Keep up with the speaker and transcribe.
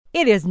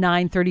It is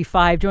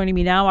 9:35. Joining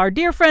me now, our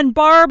dear friend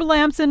Barb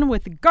Lamson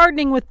with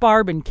Gardening with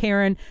Barb and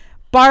Karen.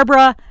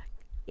 Barbara,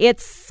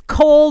 it's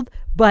cold,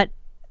 but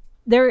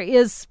there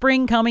is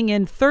spring coming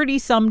in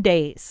 30-some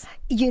days.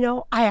 You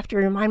know, I have to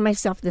remind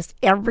myself this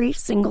every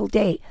single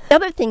day. The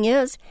other thing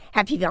is,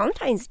 Happy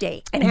Valentine's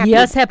Day. And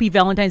Happy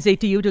Valentine's Day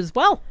to you as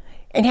well.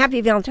 And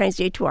Happy Valentine's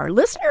Day to our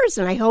listeners,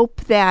 and I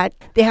hope that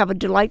they have a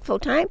delightful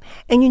time.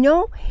 And you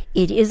know,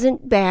 it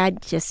isn't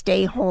bad to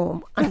stay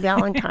home on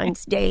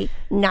Valentine's Day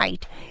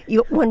night.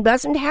 One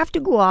doesn't have to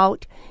go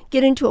out,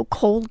 get into a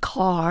cold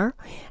car,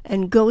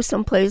 and go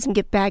someplace and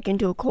get back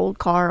into a cold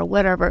car or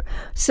whatever.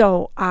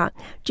 So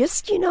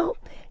just,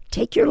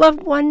 take your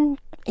loved one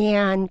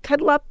and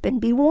cuddle up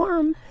and be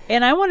warm.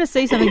 And I want to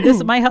say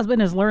something. My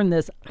husband has learned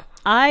this.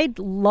 I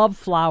love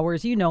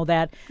flowers, you know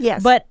that.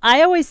 Yes. But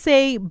I always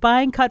say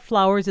buying cut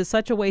flowers is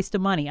such a waste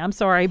of money. I'm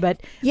sorry,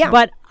 but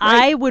right.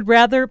 I would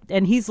rather,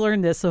 and he's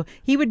learned this, so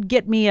he would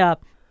get me a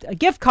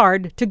gift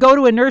card to go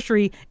to a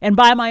nursery and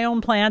buy my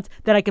own plants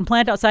that I can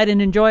plant outside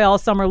and enjoy all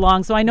summer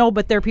long. So I know,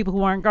 but there are people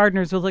who aren't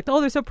gardeners who are like,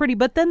 oh, they're so pretty,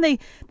 but then they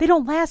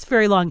don't last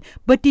very long.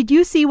 But did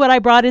you see what I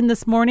brought in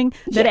this morning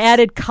that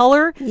added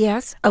color?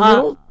 Yes,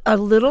 a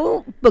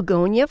little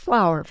begonia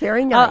flower.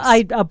 Very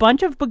nice. A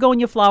bunch of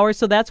begonia flowers.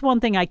 So that's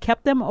one thing. I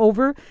kept them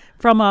over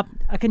from a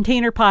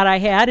container pot I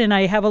had, and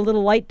I have a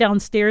little light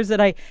downstairs that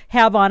I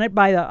have on it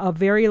by a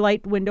very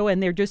light window,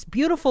 and they're just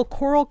beautiful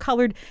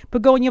coral-colored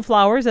begonia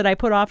flowers that I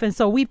put off. And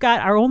so we've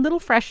got our own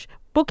little fresh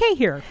bouquet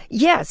here.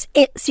 Yes.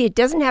 It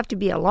doesn't have to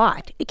be a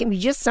lot. It can be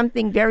just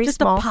something very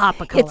small. Just a pop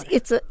of color.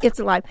 It's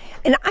alive.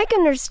 And I can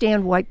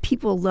understand why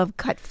people love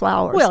cut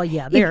flowers. Well,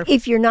 yeah.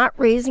 If you're not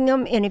raising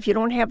them and if you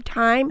don't have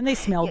time. And they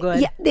smell good.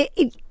 Yeah.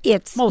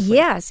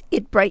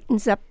 It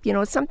brightens up,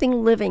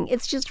 something living.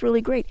 It's just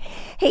really great.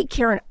 Hey,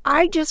 Karen,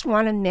 I just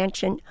want to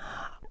mention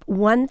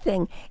one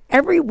thing.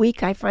 Every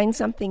week I find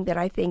something that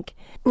I think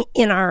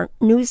in our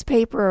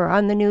newspaper or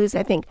on the news,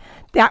 I think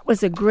that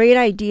was a great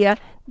idea.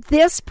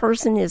 This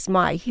person is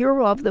my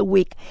hero of the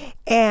week.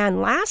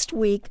 And last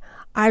week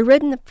I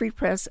read in the Free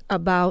Press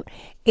about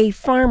a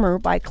farmer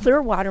by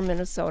Clearwater,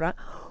 Minnesota,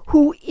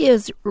 who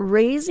is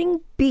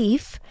raising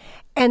beef,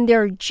 and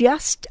they're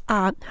just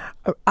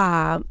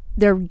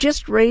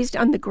raised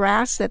on the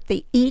grass that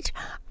they eat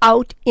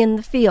out in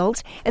the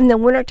fields. In the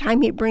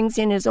wintertime, he brings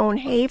in his own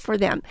hay for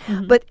them.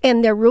 Mm-hmm.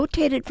 And they're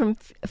rotated from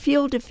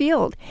field to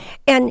field.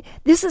 And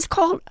this is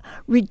called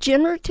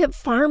regenerative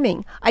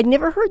farming. I'd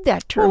never heard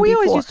that term before.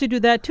 Always used to do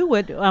that, too.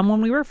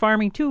 When we were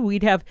farming, too,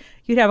 you'd have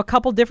a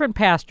couple different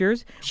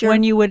pastures. Sure.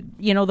 When you would,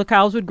 the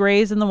cows would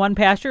graze in the one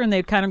pasture, and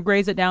they'd kind of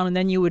graze it down, and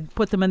then you would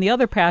put them in the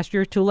other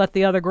pasture to let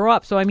the other grow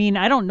up. So, I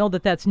don't know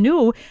that that's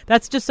new.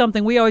 That's just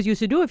something we always used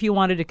to do if you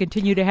wanted to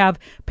continue to have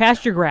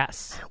pasture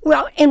grass.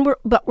 Well,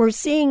 we're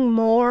seeing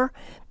more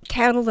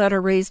cattle that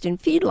are raised in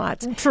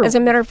feedlots. True. As a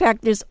matter of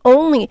fact, there's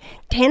only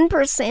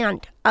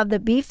 10% of the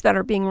beef that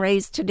are being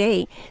raised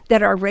today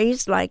that are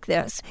raised like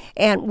this,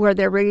 and where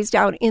they're raised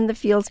out in the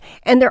fields,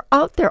 and they're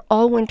out there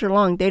all winter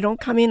long. They don't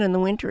come in the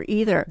winter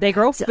either. They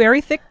grow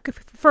very thick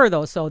fur,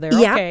 though, so they're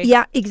okay.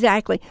 Yeah,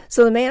 exactly.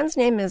 So the man's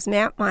name is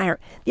Matt Meyer.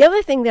 The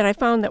other thing that I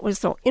found that was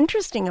so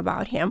interesting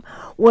about him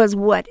was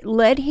what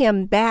led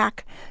him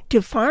back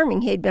to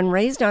farming. He had been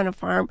raised on a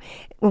farm,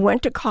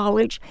 went to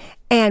college,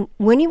 and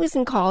when he was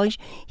in college,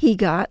 he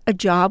got a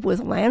job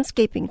with a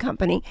landscaping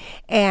company,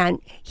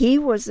 and he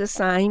was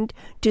assigned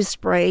to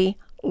spray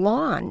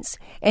lawns.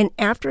 And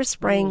after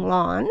spraying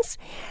lawns,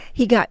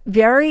 he got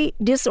very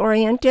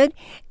disoriented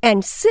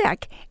and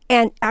sick.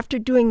 And after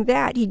doing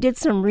that, he did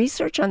some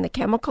research on the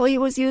chemical he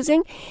was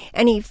using,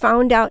 and he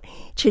found out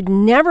it should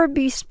never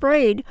be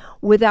sprayed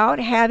without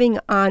having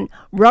on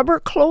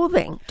rubber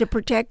clothing to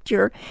protect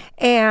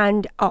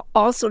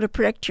also to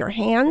protect your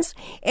hands.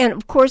 And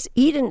of course,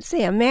 he didn't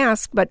say a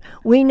mask, but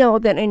we know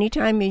that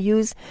anytime you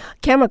use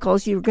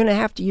chemicals, you're going to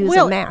have to use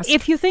a mask.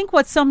 If you think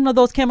what some of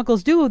those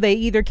chemicals do, they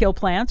either kill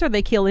plants or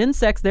they kill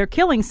insects. They're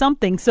killing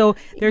something. So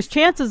there's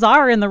chances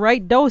are in the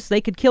right dose,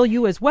 they could kill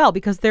you as well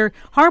because they're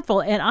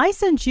harmful. And I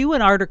sent you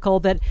an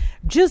article that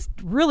just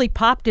really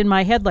popped in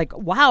my head like,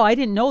 wow, I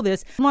didn't know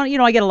this. Well,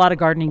 I get a lot of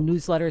gardening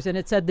newsletters, and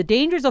it said the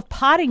dangers of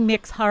potting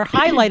mix are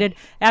highlighted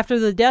after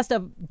the death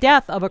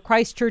of a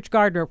Christchurch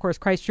gardener. Of course,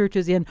 Christchurch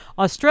is in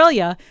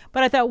Australia,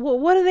 but I thought, well,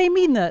 what do they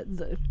mean,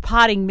 the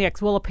potting mix?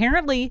 Well,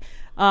 apparently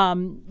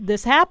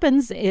this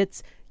happens.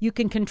 You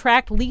can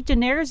contract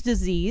Legionnaire's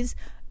disease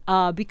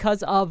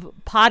because of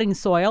potting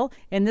soil.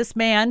 And this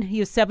man, he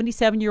was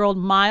 77-year-old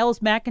Miles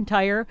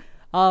McIntyre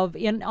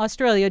in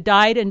Australia,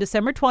 died on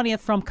December 20th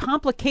from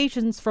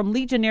complications from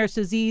Legionnaire's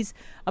disease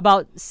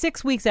about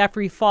 6 weeks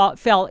after he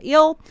fell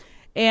ill.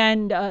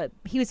 And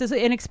he was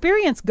an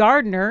experienced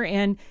gardener,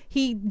 and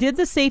he did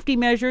the safety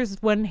measures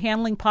when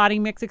handling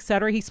potting mix,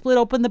 etc. He split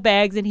open the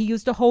bags, and he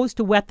used a hose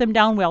to wet them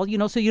down well,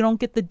 so you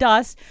don't get the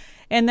dust.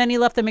 and then he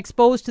left them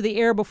exposed to the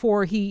air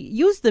before he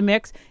used the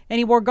mix, and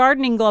he wore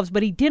gardening gloves,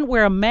 but he didn't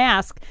wear a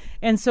mask.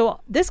 And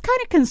so this kind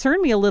of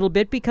concerned me a little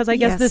bit because I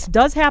guess this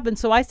does happen.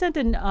 So I sent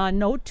a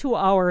note to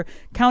our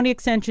county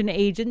extension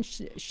agent,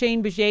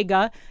 Shane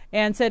Bejega,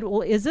 and said,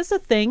 well, is this a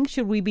thing?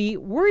 Should we be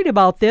worried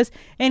about this?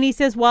 And he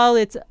says, while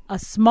it's a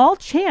small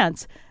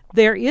chance,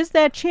 there is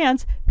that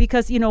chance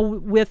because,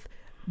 with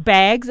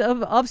bags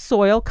of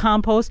soil,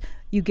 compost,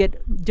 you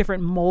get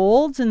different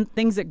molds and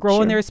things that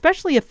grow in there,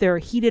 especially if they're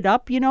heated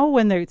up,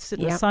 when they're in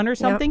the sun or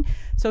something.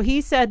 So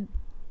he said,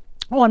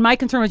 and my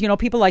concern was,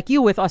 people like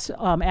you with us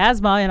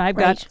asthma, and I've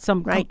got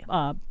some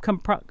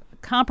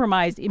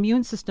compromised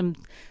immune system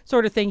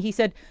sort of thing. He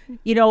said,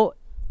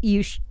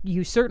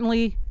 you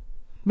certainly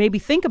maybe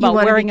think about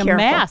wearing a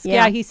mask.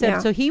 Yeah, he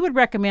said, so he would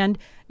recommend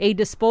a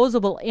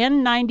disposable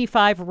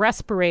N95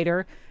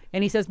 respirator.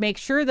 And he says, make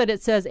sure that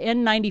it says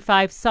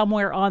N95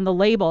 somewhere on the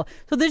label.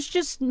 So this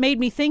just made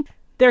me think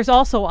there's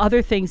also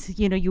other things,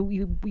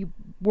 you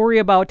worry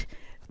about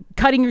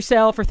cutting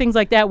yourself or things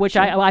like that, which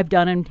I've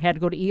done and had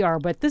to go to ER.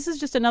 But this is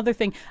just another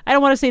thing I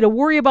don't want to say to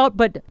worry about,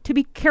 but to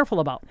be careful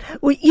about.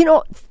 Well,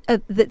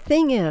 the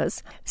thing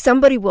is,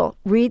 somebody will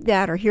read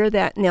that or hear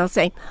that and they'll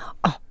say,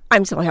 oh,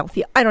 I'm so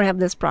healthy. I don't have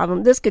this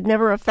problem. This could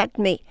never affect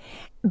me.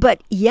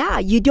 But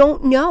you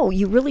don't know.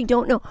 You really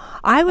don't know.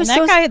 And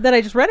that guy that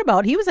I just read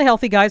about, he was a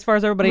healthy guy as far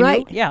as everybody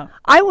knew. Yeah.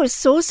 I was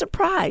so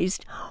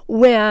surprised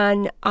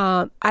when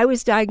I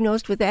was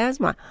diagnosed with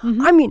asthma.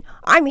 Mm-hmm. I mean,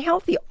 I'm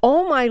healthy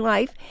all my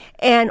life,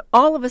 and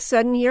all of a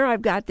sudden here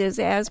I've got this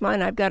asthma,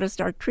 and I've got to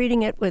start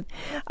treating it with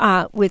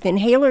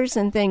inhalers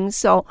and things.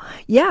 So,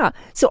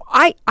 So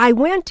I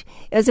went,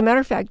 as a matter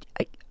of fact,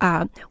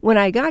 when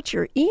I got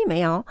your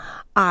email,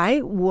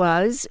 I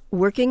was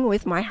working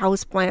with my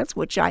houseplants,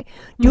 which I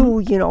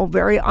do,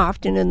 very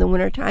often in the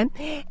wintertime.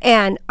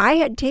 And I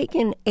had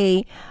taken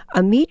a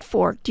meat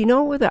fork. Do you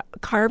know what a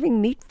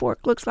carving meat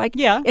fork looks like?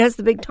 Yeah. It has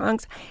the big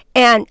tongs.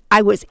 And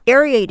I was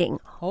aerating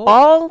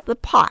all the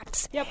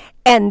pots. Yep.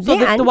 And so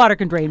then the water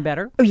can drain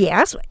better.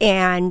 Yes,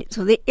 and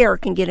so the air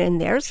can get in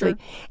there. Sure. So,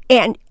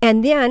 and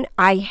then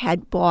I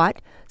had bought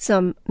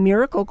some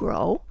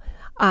Miracle-Gro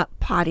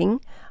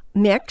potting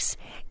mix,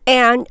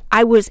 and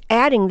I was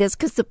adding this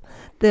because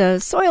the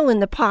soil in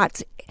the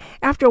pots,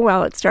 after a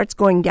while, it starts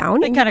going down.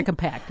 They kind of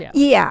compact, yeah.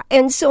 Yeah,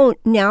 and so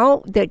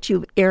now that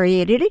you've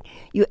aerated it,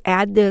 you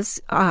add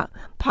this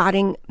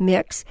potting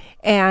mix,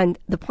 and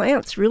the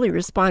plants really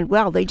respond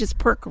well. They just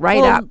perk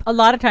right up. A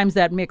lot of times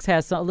that mix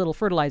has a little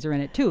fertilizer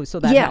in it, too,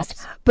 so that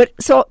helps. But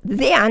so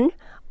then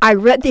I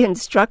read the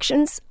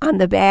instructions on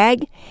the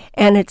bag,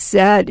 and it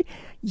said,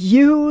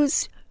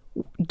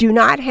 do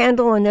not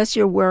handle unless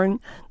you're wearing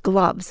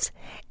gloves.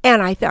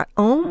 And I thought,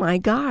 oh my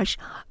gosh,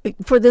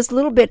 for this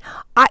little bit,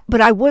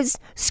 but I was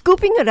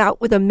scooping it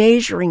out with a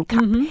measuring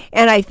cup. Mm-hmm.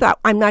 And I thought,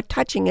 I'm not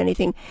touching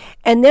anything.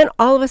 And then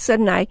all of a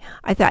sudden I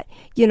thought,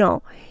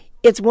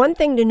 it's one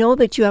thing to know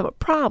that you have a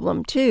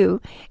problem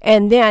too,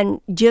 and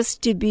then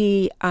just to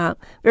be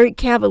very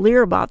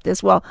cavalier about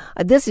this. Well,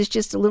 this is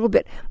just a little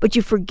bit, but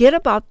you forget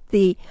about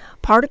the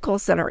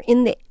particles that are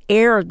in the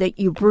air that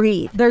you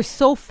breathe. They're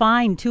so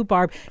fine too,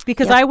 Barb,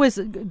 because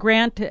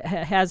Grant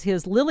has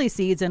his lily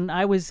seeds, and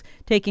I was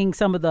taking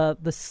some of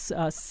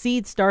the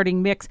seed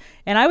starting mix,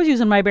 and I was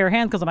using my bare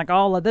hand because I'm like,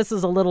 oh, this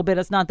is a little bit,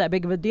 it's not that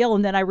big of a deal.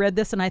 And then I read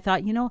this and I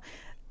thought,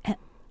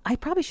 I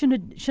probably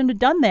shouldn't have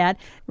done that.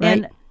 Right.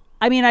 And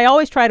I mean, I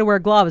always try to wear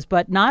gloves,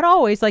 but not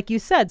always, like you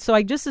said. So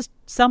I just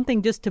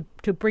something just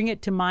to bring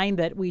it to mind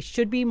that we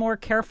should be more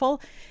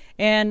careful.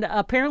 And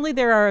apparently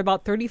there are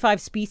about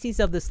 35 species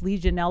of this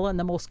Legionella, and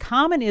the most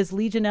common is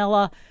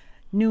Legionella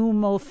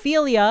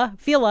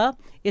pneumophila.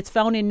 It's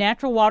found in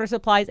natural water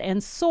supplies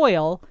and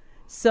soil.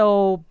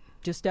 So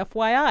just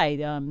FYI,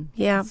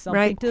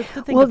 something to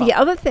think about. Well, the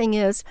other thing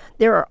is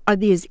there are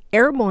these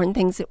airborne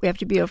things that we have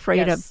to be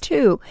afraid of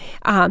too.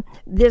 Matt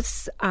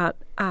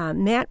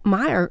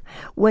Meyer,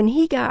 when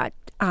he got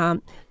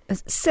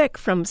sick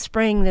from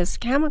spraying this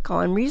chemical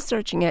and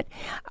researching it,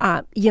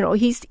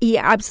 he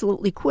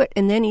absolutely quit.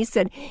 And then he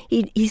said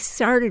he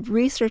started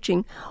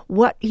researching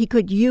what he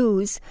could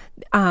use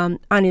on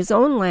his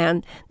own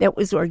land that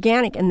was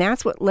organic, and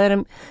that's what led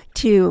him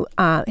to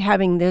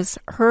having this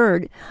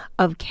herd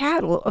of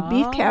cattle, of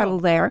beef cattle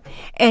there.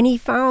 And he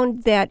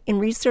found that in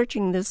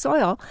researching the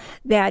soil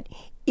that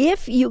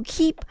if you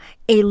keep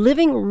a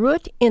living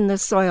root in the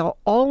soil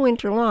all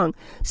winter long,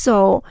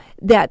 so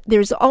that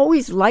there's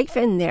always life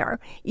in there,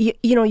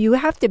 you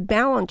have to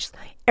balance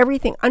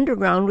everything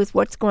underground with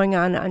what's going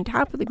on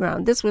top of the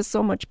ground. This was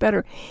so much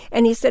better.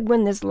 And he said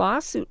when this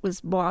lawsuit was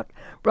brought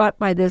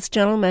by this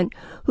gentleman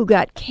who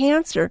got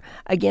cancer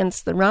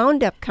against the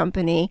Roundup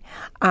Company,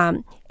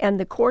 and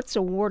the courts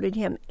awarded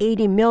him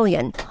 $80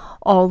 million,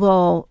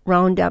 although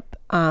Roundup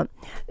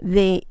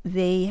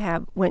they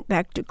have went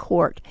back to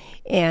court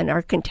and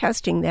are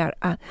contesting that.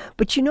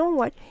 But you know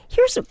what?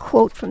 Here's a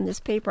quote from this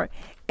paper,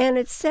 and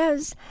it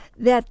says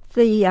that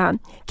the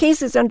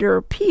case is under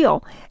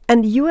appeal,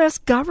 and the U.S.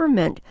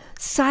 government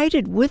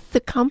sided with the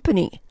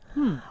company.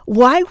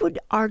 Why would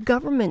our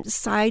government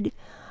side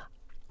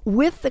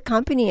with the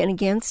company and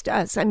against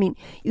us. I mean,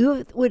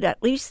 you would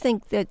at least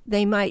think that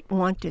they might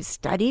want to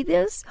study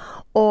this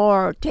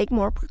or take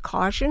more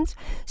precautions.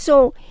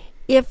 So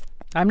if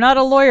I'm not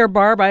a lawyer,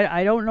 Barb.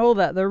 I don't know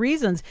the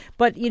reasons.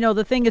 But,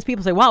 the thing is,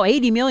 people say, wow,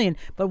 80 million.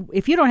 But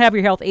if you don't have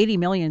your health, 80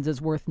 million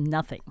is worth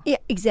nothing. Yeah,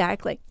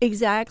 exactly.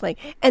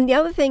 And the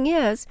other thing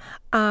is,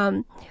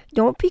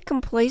 don't be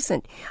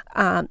complacent.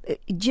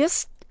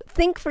 Just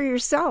think for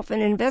yourself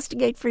and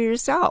investigate for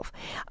yourself.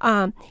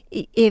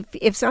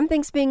 If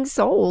something's being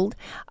sold,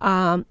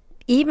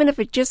 even if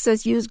it just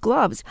says use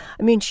gloves,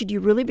 I mean, should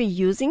you really be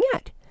using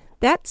it?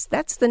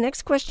 That's the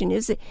next question.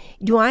 Is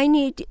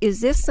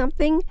this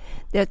something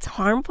that's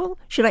harmful?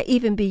 Should I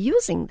even be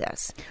using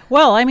this?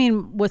 Well, I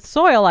mean, with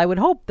soil, I would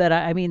hope that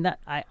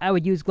I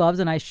would use gloves,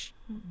 and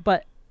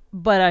but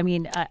I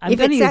mean, I'm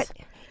going to use.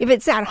 If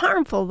it's that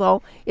harmful,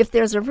 though, if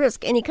there's a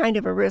risk, any kind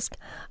of a risk,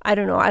 I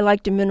don't know. I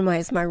like to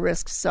minimize my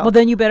risks. So, well,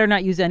 then you better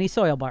not use any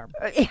soil, Barb.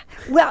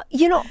 Well,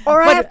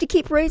 I have to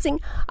keep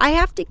I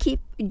have to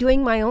keep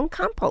doing my own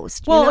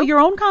compost. Well,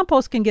 your own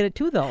compost can get it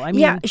too, though. I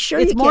mean, yeah,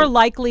 sure. It's more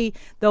likely,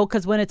 though,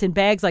 because when it's in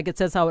bags, like it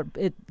says how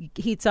it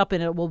heats up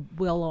and it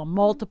will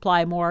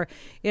multiply more.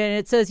 And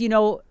it says,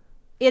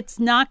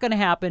 it's not going to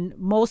happen.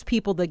 Most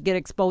people that get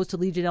exposed to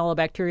Legionella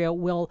bacteria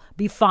will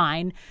be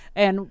fine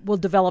and will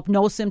develop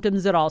no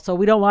symptoms at all. So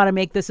we don't want to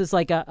make this as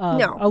like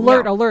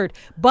alert.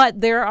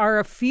 But there are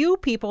a few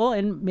people,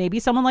 and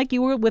maybe someone like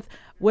you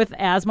with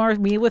asthma or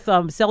me with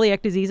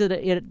celiac disease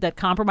that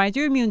compromise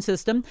your immune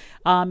system.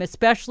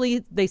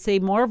 Especially, they say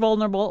more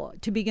vulnerable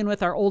to begin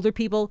with are older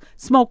people,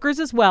 smokers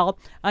as well.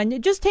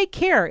 And just take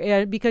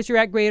care because you're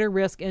at greater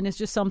risk, and it's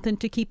just something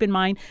to keep in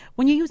mind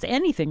when you use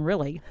anything,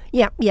 really.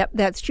 Yeah,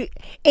 that's true.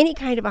 Any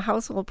kind of a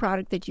household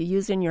product that you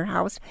use in your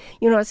house,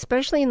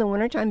 especially in the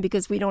wintertime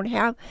because we don't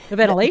have the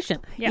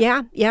ventilation.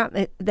 Yeah,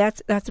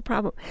 that's a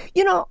problem.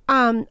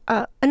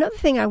 Another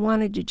thing I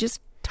wanted to just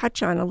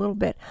touch on a little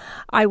bit.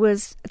 I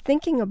was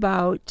thinking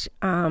about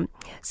an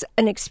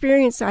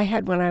experience I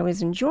had when I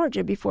was in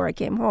Georgia before I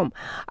came home.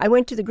 I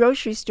went to the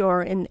grocery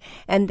store and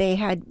they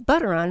had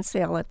butter on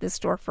sale at the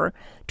store for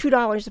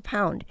 $2 a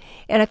pound.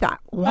 And I thought,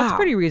 wow. That's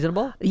pretty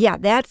reasonable. Yeah,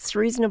 that's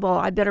reasonable.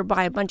 I better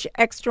buy a bunch of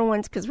extra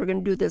ones because we're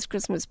going to do this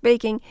Christmas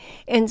baking.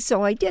 And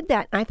so I did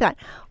that. And I thought,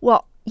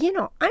 well,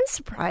 I'm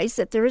surprised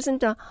that there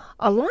isn't a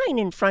line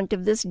in front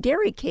of this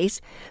dairy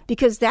case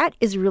because that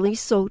is really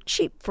so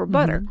cheap for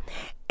butter.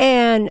 Mm-hmm.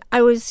 And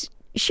I was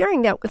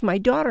sharing that with my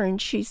daughter,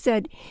 and she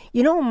said,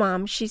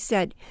 Mom, she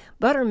said,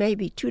 butter may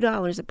be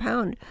 $2 a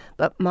pound,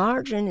 but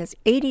margarine is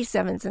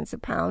 87 cents a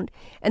pound,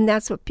 and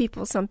that's what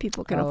some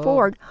people can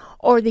afford,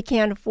 or they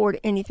can't afford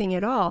anything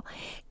at all.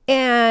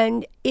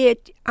 And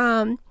it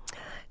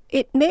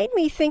made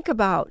me think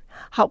about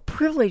how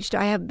privileged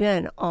I have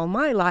been all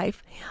my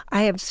life.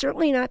 I have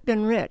certainly not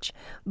been rich,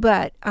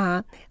 but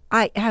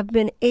I have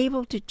been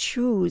able to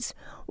choose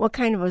what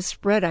kind of a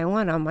spread I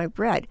want on my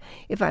bread.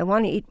 If I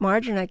want to eat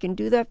margarine, I can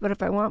do that, but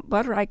if I want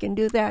butter, I can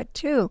do that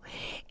too.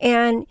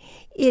 And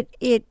it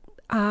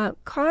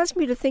caused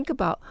me to think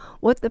about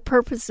what the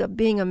purpose of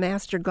being a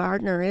master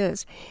gardener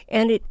is.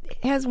 And it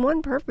has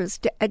one purpose,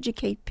 to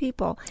educate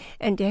people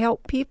and to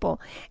help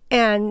people.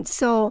 And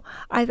so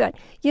I thought,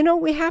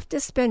 we have to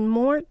spend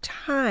more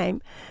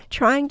time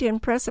trying to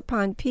impress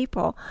upon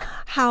people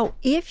how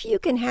if you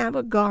can have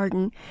a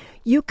garden,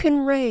 you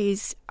can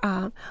raise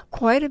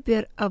quite a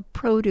bit of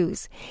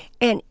produce.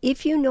 And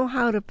if you know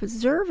how to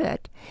preserve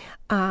it,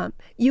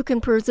 you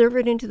can preserve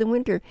it into the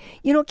winter.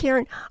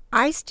 Karen,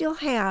 I still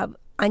have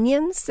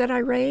onions that I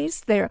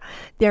raised.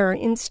 They're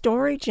in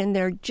storage and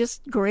they're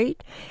just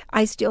great.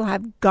 I still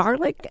have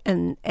garlic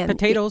and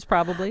potatoes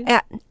probably.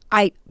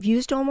 I've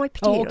used all my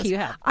potatoes. Oh, okay, you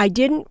have. I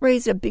didn't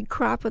raise a big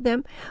crop of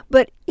them,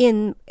 but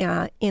in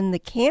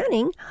the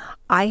canning,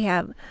 I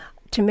have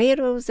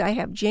tomatoes, I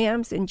have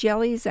jams and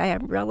jellies, I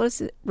have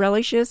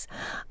relishes.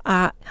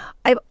 I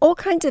have all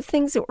kinds of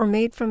things that were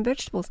made from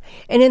vegetables.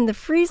 And in the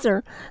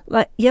freezer,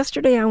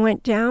 yesterday I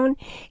went down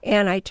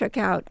and I took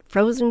out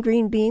frozen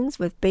green beans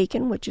with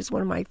bacon, which is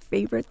one of my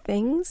favorite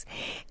things.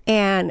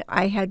 And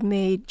I had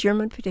made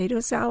German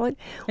potato salad.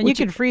 And you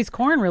can freeze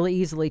corn really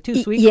easily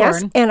too, sweet corn.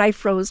 Yes, and I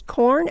froze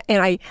corn,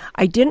 and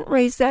I didn't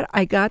raise that.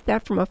 I got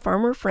that from a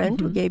farmer friend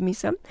who gave me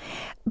some.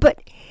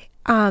 But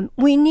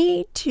we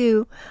need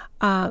to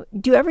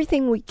do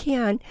everything we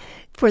can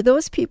for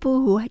those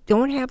people who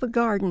don't have a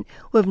garden,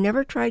 who have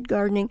never tried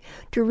gardening,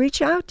 to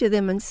reach out to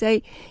them and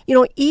say,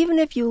 even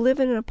if you live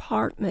in an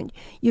apartment,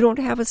 you don't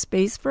have a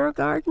space for a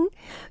garden,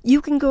 you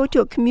can go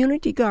to a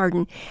community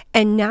garden.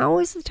 And now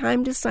is the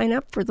time to sign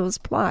up for those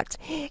plots.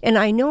 And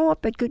I know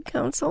up at Good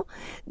Counsel,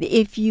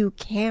 if you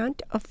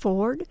can't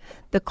afford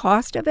the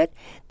cost of it,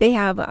 they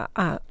have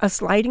a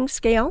sliding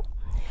scale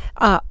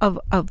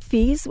of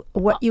fees,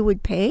 what you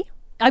would pay.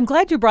 I'm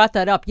glad you brought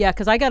that up,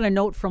 because I got a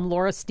note from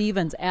Laura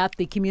Stevens at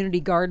the community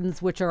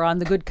gardens, which are on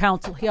the Good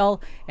Counsel Hill,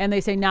 and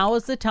they say now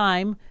is the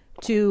time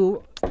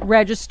to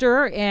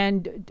register,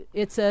 and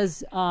it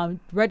says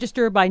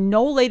register by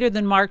no later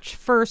than March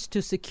 1st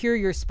to secure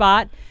your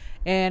spot.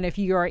 And if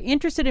you are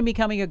interested in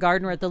becoming a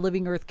gardener at the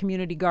Living Earth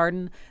Community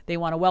Garden, they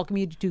want to welcome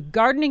you to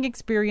gardening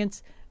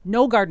experience.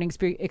 No gardening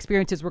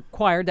experience is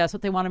required. That's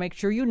what they want to make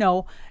sure you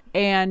know.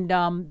 And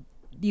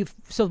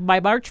so by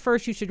March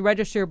 1st, you should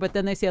register, but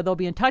then they say they'll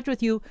be in touch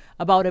with you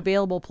about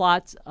available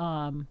plots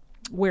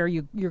where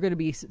you're going to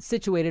be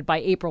situated by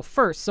April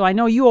 1st. So I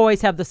know you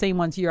always have the same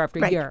ones year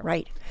after year.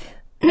 Right.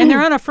 And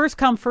they're on a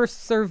first-come,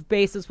 first-served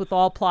basis with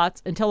all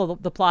plots until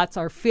the plots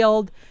are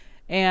filled.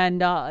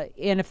 And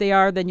if they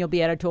are, then you'll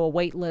be added to a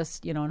wait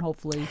list, and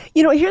hopefully.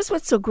 Here's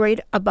what's so great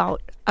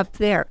about up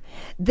there.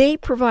 They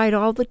provide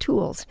all the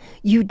tools.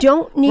 You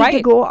don't need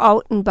to go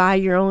out and buy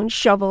your own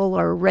shovel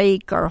or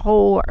rake or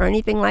hoe or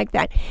anything like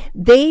that.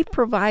 They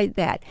provide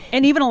that.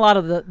 And even a lot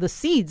of the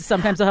seeds,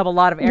 sometimes they'll have a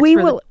lot of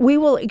extra. We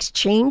will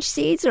exchange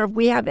seeds, or if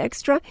we have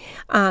extra.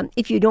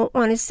 If you don't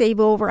want to save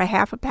over a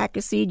half a pack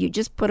of seed, you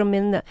just put them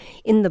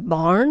in the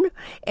barn,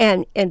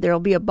 and there'll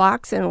be a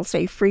box and it'll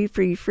say free,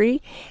 free,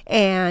 free.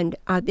 And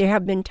there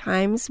have been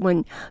times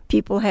when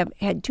people have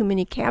had too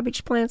many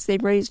cabbage plants,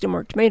 they've raised them,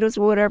 or tomatoes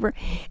or whatever,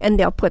 and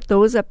they'll put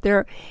those up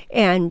there.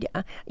 And,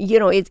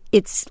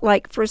 it's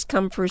like first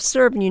come, first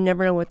serve, and you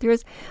never know what there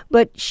is.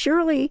 But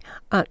surely,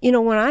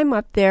 when I'm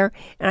up there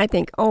and I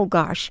think, oh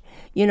gosh,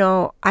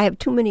 I have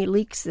too many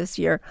leeks this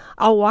year,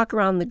 I'll walk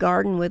around the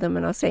garden with them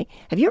and I'll say,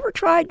 have you ever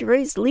tried to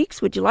raise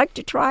leeks? Would you like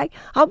to try?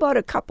 How about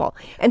a couple?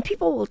 And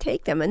people will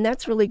take them, and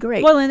that's really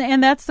great. Well,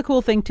 and that's the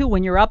cool thing, too.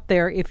 When you're up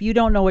there, if you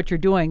don't know what you're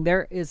doing,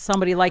 there is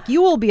somebody like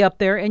you will be up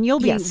there, and you'll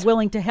be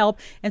willing to help.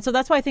 And so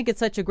that's why I think it's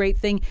such a great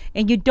thing.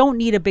 And you don't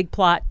need a big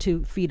plot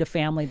to feed a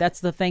family.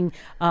 That's the thing.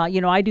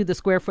 I do the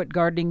square foot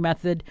gardening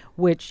method,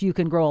 which you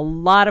can grow a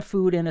lot of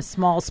food in a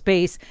small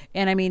space.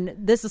 And I mean,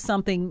 this is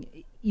something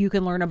you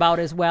can learn about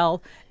as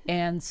well.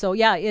 And so,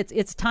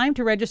 it's time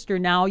to register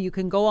now. You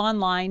can go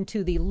online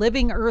to the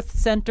Living Earth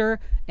Center,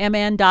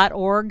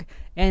 mn.org,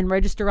 and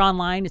register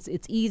online.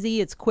 It's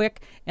easy, it's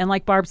quick, and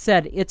like Barb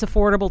said, it's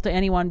affordable to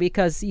anyone,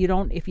 because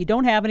if you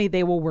don't have any,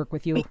 they will work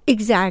with you.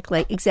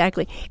 Exactly.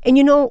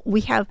 And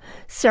we have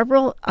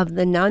several of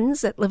the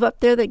nuns that live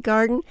up there that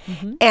garden,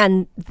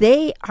 and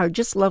they are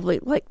just lovely.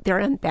 Like, they're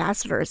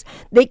ambassadors.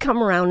 They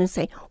come around and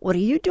say, "What are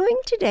you doing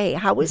today?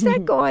 How is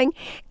that going?"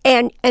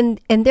 And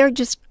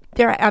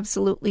they're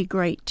absolutely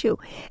great too.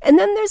 And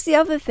then there's the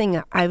other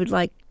thing I would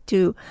like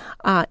to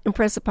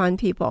impress upon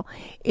people.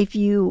 If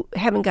you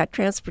haven't got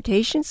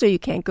transportation, so you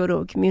can't go to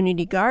a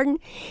community garden,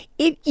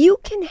 if you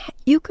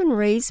can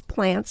raise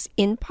plants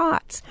in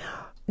pots.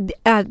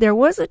 There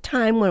was a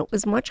time when it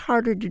was much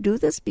harder to do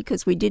this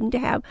because we didn't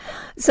have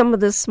some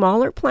of the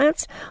smaller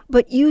plants,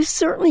 but you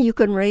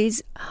can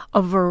raise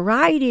a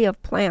variety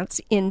of plants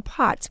in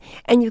pots,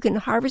 and you can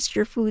harvest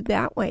your food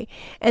that way.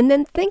 And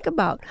then think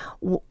about,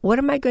 what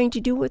am I going to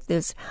do with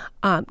this?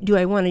 Do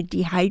I want to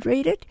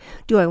dehydrate it?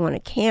 Do I want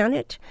to can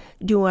it?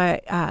 Do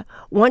I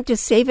want to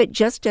save it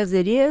just as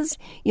it is?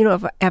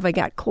 Have I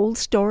got cold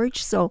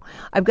storage? So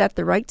I've got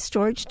the right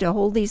storage to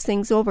hold these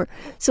things over.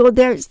 So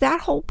there's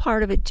that whole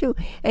part of it too.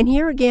 And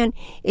here again,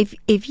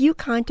 if you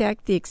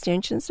contact the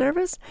Extension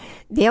Service,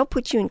 they'll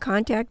put you in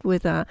contact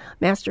with a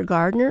master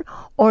gardener,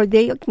 or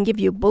they can give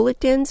you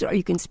bulletins, or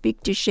you can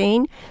speak to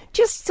Shane.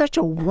 Just such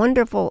a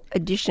wonderful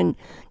addition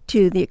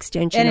to the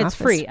Extension office. And it's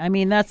free. I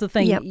mean, that's the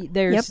thing.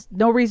 There's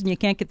no reason you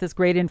can't get this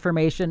great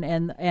information,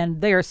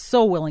 and they are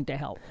so willing to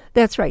help.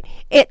 That's right.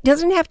 It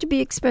doesn't have to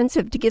be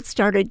expensive to get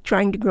started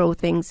trying to grow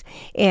things,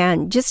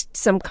 and just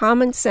some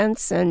common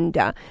sense, and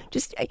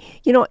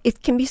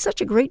it can be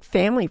such a great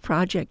family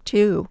project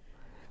too.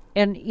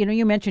 And,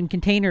 you mentioned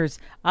containers.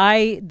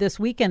 I, this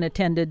weekend,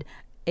 attended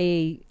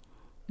a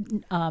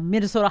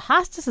Minnesota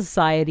Hosta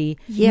Society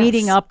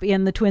meeting up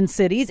in the Twin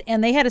Cities,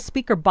 and they had a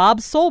speaker, Bob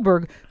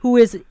Solberg, who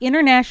is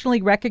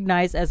internationally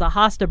recognized as a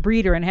Hosta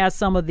breeder and has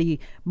some of the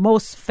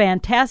most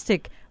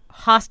fantastic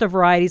Hosta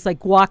varieties like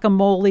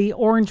guacamole,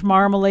 orange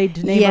marmalade,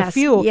 to name a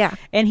few. Yeah.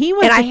 And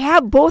I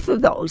have both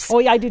of those. Oh,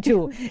 yeah, I do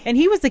too. And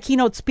he was the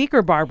keynote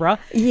speaker, Barbara.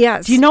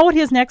 Yes. Do you know what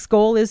his next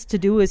goal is to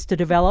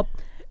develop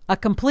a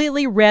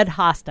completely red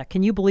hosta?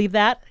 Can you believe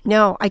that?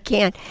 No, I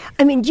can't.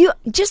 I mean, you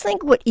just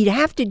think what you'd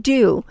have to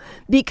do,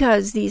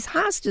 because these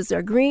hostas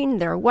are green,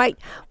 they're white,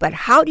 but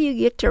how do you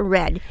get to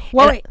red?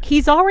 Well,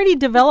 he's already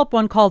developed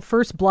one called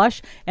First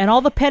Blush, and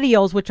all the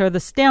petioles, which are the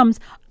stems,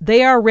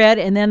 they are red,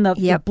 and then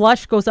the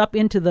blush goes up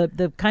into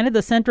the kind of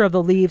the center of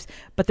the leaves,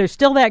 but there's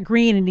still that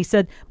green. And he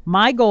said,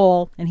 my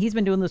goal, and he's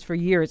been doing this for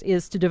years,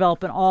 is to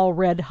develop an all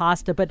red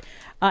hosta. But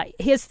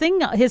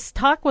his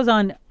talk was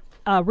on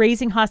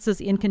raising hostas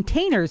in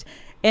containers.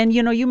 And,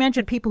 you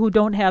mentioned people who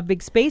don't have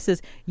big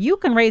spaces. You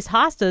can raise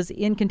hostas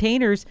in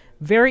containers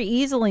very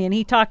easily. And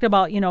he talked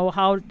about,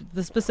 how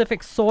the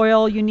specific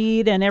soil you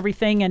need and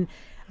everything. And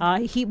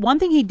one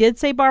thing he did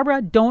say,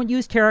 Barbara, don't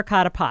use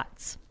terracotta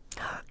pots.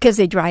 Because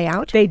they dry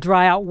out? They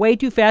dry out way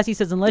too fast. He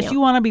says, unless you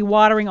want to be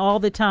watering all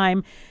the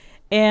time.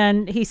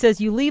 And he says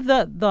you leave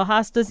the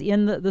hostas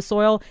in the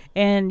soil,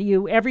 and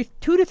you every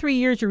 2 to 3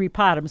 years you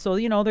repot them. So,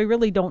 they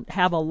really don't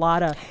have a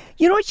lot of...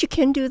 You know what you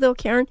can do, though,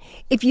 Karen?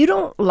 If you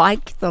don't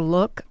like the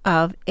look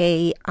of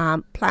a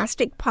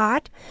plastic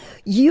pot,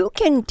 you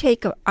can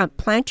take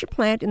plant your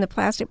plant in the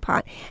plastic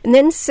pot and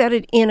then set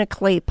it in a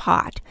clay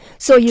pot.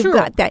 So you've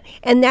got that.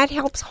 And that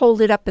helps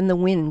hold it up in the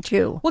wind,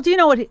 too. Well, do you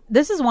know what?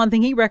 This is one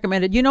thing he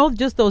recommended.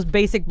 Just those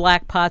basic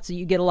black pots that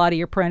you get a lot of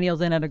your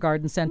perennials in at a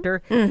garden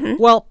center?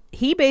 Mm-hmm. Well,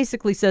 he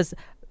basically says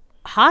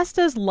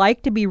hostas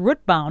like to be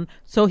root bound,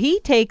 so he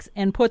takes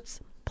and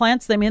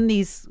plants them in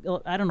these,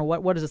 I don't know,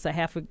 what is this, a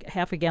half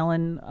a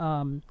gallon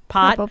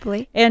pot?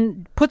 Probably.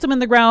 And puts them in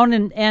the ground,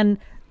 and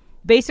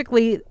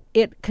basically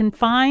it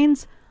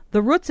confines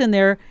the roots in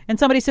there. And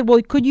somebody said,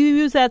 well, could you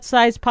use that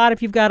size pot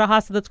if you've got a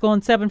hosta that's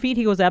going 7 feet?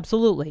 He goes,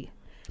 absolutely.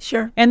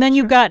 Sure. And then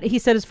you've got, he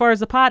said, as far as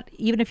the pot,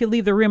 even if you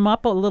leave the rim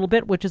up a little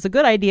bit, which is a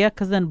good idea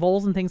because then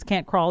voles and things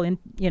can't crawl in,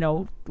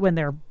 when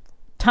they're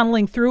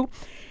tunneling through.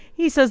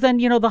 He says then,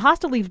 the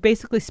hosta leaves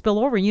basically spill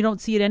over and you don't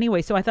see it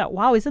anyway. So I thought,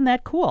 wow, isn't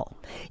that cool?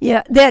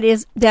 Yeah,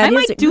 I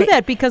might do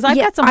that because I've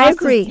got some hostas. I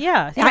agree.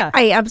 Yeah.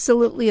 I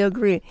absolutely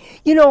agree.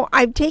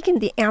 I've taken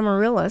the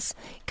amaryllis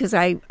because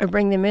I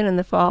bring them in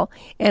the fall.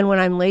 And when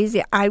I'm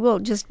lazy, I will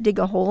just dig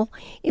a hole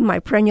in my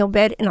perennial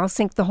bed and I'll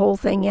sink the whole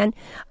thing in.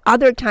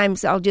 Other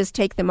times I'll just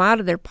take them out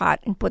of their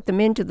pot and put them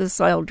into the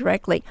soil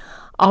directly.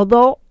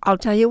 Although, I'll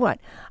tell you what,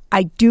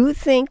 I do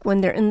think when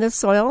they're in the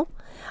soil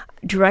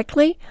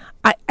directly,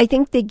 I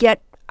think they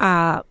get,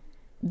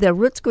 the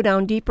roots go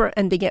down deeper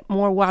and they get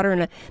more water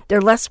and they're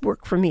less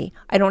work for me.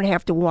 I don't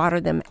have to water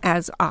them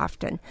as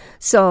often.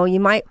 So you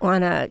might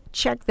want to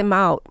check them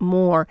out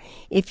more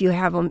if you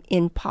have them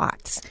in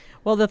pots.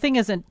 Well, the thing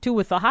isn't, too,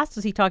 with the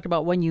hostas, he talked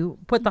about when you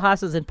put the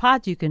hostas in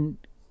pots, you can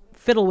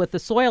fiddle with the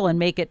soil and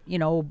make it,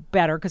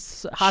 better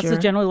because hostas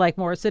generally like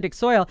more acidic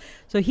soil.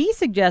 So he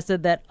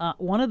suggested that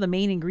one of the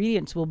main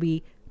ingredients will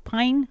be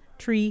pine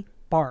tree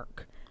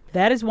bark.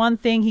 That is one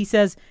thing he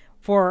says.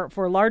 For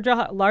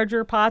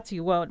larger pots,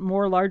 you want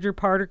more larger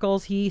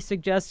particles. He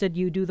suggested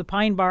you do the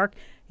pine bark.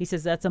 He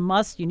says that's a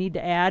must. You need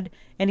to add.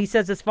 And he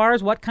says as far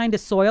as what kind of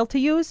soil to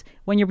use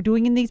when you're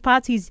doing in these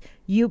pots,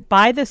 you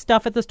buy the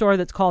stuff at the store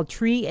that's called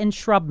tree and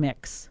shrub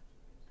mix.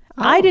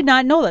 Oh. I did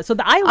not know that. So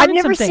I learned I've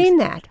never some things. seen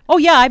that. Oh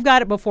yeah, I've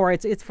got it before.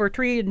 It's for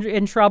tree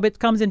and shrub. It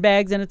comes in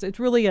bags and it's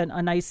really a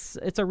nice.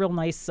 It's a real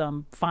nice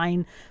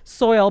fine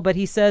soil. But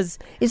he says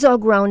it's all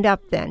ground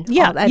up then.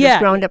 Yeah, it's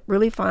ground up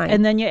really fine.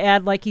 And then you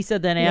add, like he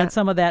said, add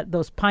some of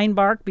those pine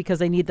bark because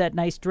they need that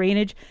nice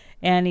drainage.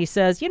 And he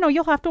says,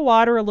 you'll have to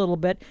water a little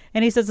bit.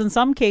 And he says in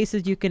some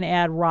cases you can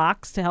add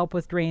rocks to help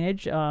with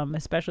drainage,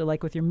 especially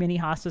like with your mini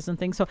hostas and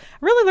things. So I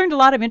really learned a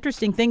lot of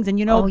interesting things. And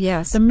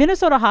the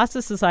Minnesota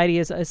Hosta Society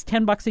is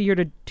 $10 a year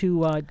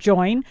to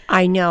join.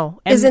 I know.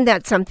 Isn't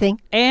that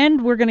something?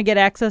 And we're going to get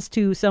access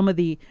to some of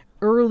the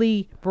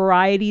early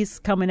varieties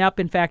coming up.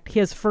 In fact,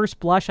 his first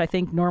blush, I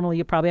think normally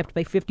you probably have to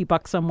pay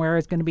 $50 somewhere,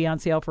 is going to be on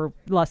sale for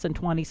less than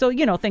 $20.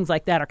 So, things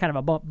like that are kind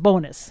of a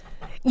bonus.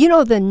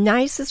 The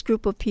nicest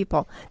group of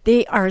people.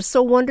 They are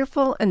so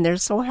wonderful and they're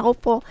so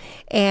helpful.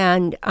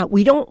 And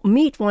we don't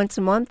meet once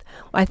a month.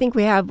 I think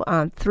we have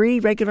 3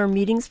 regular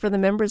meetings for the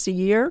members a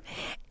year.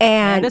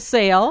 And a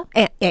sale.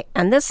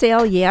 And the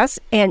sale, yes.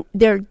 And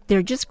they're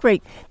just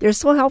great. They're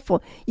so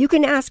helpful. You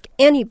can ask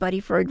anybody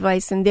for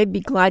advice and they'd be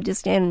glad to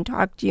stand and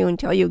talk to you and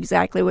tell you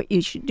exactly what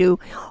you should do.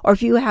 Or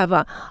if you have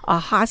a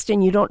hosta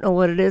and you don't know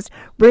what it is,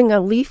 bring a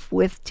leaf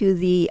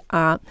to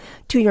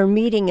your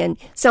meeting and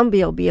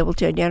somebody will be able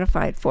to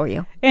identify it for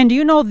you. And do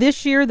you know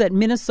this year that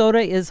Minnesota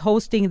is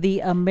hosting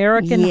the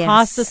American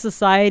Hosta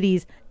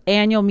Society's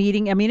annual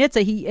meeting? I mean, it's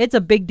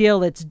a big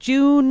deal. It's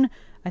June,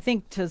 I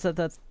think, to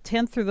the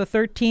 10th through the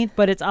 13th,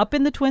 but it's up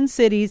in the Twin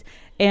Cities.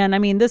 And I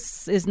mean,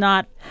 this is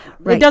not,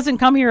 it doesn't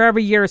come here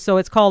every year. So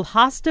it's called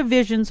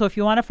HostaVision. So if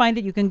you want to find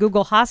it, you can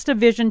Google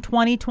HostaVision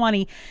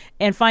 2020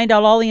 and find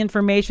out all the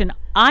information.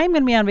 I'm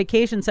going to be on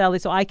vacation, sadly,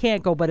 so I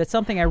can't go, but it's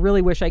something I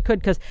really wish I could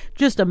because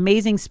just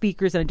amazing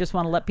speakers. And I just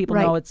want to let people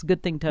know it's a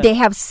good thing to. They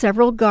have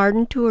several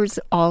garden tours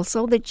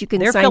also that you can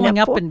sign up for. They're filling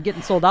up and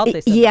getting sold out,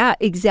 they said. Yeah,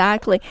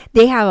 exactly.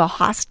 They have a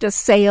Hosta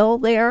sale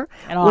there.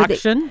 An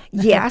auction.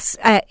 Yes.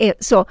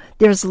 So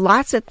there's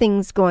lots of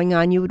things going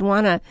on. You would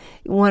want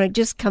to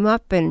just come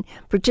up and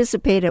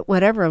participate at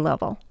whatever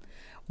level.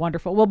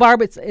 Wonderful. Well,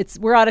 Barb,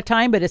 we're out of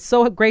time, but it's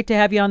so great to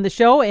have you on the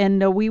show,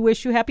 and we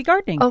wish you happy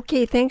gardening.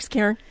 Okay, thanks,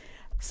 Karen.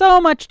 So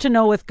much to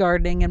know with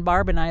gardening, and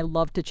Barb and I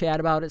love to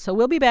chat about it. So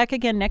we'll be back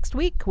again next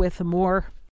week with more